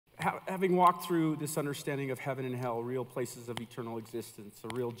Having walked through this understanding of heaven and hell, real places of eternal existence,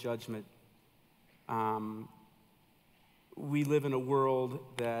 a real judgment, we live in a world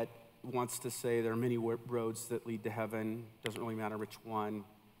that wants to say there are many roads that lead to heaven. Doesn't really matter which one.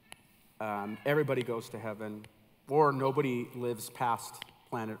 Everybody goes to heaven, or nobody lives past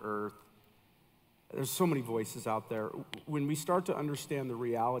planet Earth. There's so many voices out there. When we start to understand the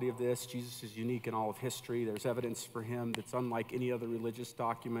reality of this, Jesus is unique in all of history. There's evidence for him that's unlike any other religious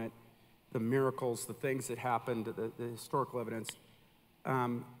document. The miracles, the things that happened, the historical evidence.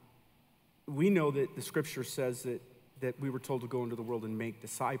 We know that the scripture says that we were told to go into the world and make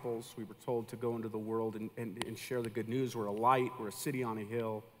disciples. We were told to go into the world and share the good news. We're a light. We're a city on a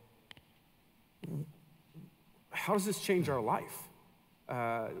hill. How does this change our life?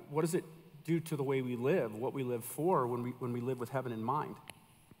 What does it do to the way we live, what we live for when we live with heaven in mind?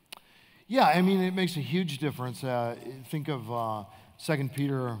 Yeah, I mean, it makes a huge difference. Think of 2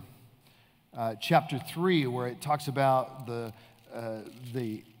 Peter chapter 3, where it talks about the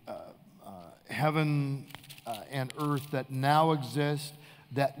heaven and earth that now exist,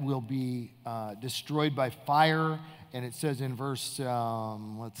 that will be destroyed by fire. And it says in verse,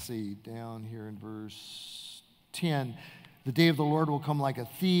 let's see, down here in verse 10, the day of the Lord will come like a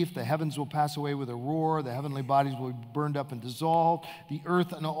thief. The heavens will pass away with a roar. The heavenly bodies will be burned up and dissolved. The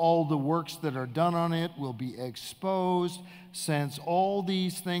earth and all the works that are done on it will be exposed. Since all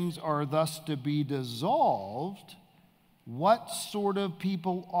these things are thus to be dissolved, what sort of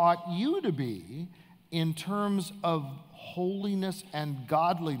people ought you to be in terms of holiness and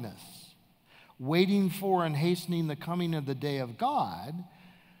godliness, waiting for and hastening the coming of the day of God,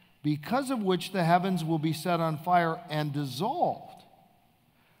 because of which the heavens will be set on fire and dissolved?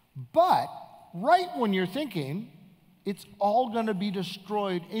 But right when you're thinking it's all going to be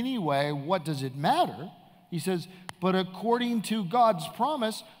destroyed anyway, what does it matter? He says, but according to God's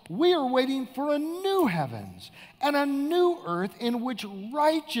promise, we are waiting for a new heavens and a new earth in which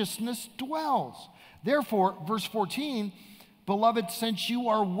righteousness dwells. Therefore, verse 14, beloved, since you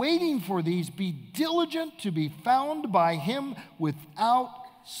are waiting for these, be diligent to be found by him without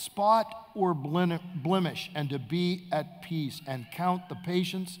spot or blemish, and to be at peace, and count the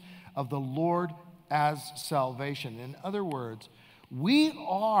patience of the Lord as salvation. In other words, we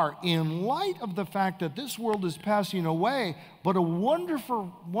are, in light of the fact that this world is passing away, but a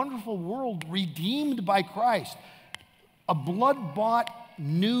wonderful, wonderful world redeemed by Christ, a blood-bought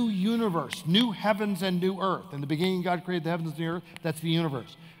new universe, new heavens and new earth. In the beginning, God created the heavens and the earth. That's the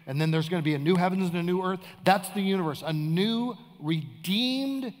universe. And then there's going to be a new heavens and a new earth. That's the universe, a new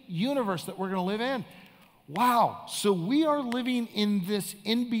redeemed universe that we're going to live in. Wow. So we are living in this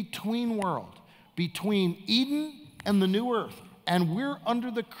in-between world, between Eden and the new earth. And we're under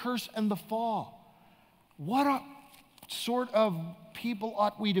the curse and the fall. What sort of people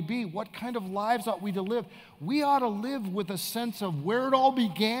ought we to be? What kind of lives ought we to live? We ought to live with a sense of where it all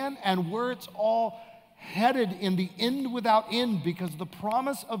began and where it's all headed in the end without end, because the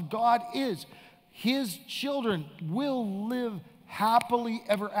promise of God is his children will live happily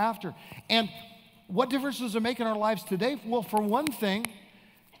ever after. And what difference does it make in our lives today? Well, for one thing,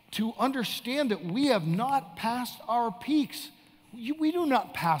 to understand that we have not passed our peaks. We do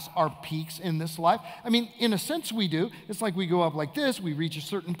not pass our peaks in this life. I mean, in a sense we do. It's like we go up like this, we reach a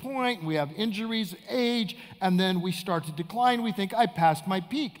certain point, we have injuries, age, and then we start to decline. We think, I passed my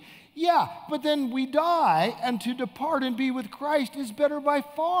peak. Yeah, but then we die, and to depart and be with Christ is better by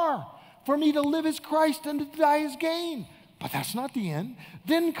far. For me to live is Christ and to die is gain. But that's not the end.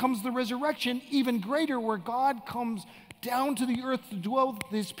 Then comes the resurrection, even greater, where God comes down to the earth to dwell with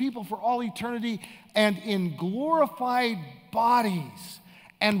his people for all eternity, and in glorified bodies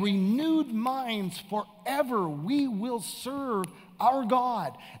and renewed minds forever, we will serve our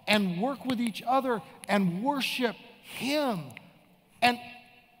God and work with each other and worship him. And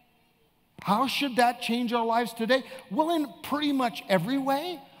how should that change our lives today? Well, in pretty much every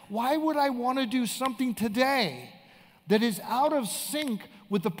way. Why would I want to do something today that is out of sync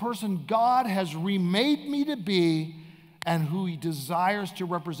with the person God has remade me to be and who he desires to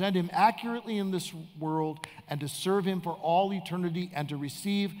represent him accurately in this world and to serve him for all eternity and to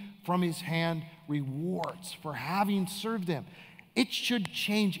receive from his hand rewards for having served him? It should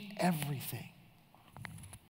change everything.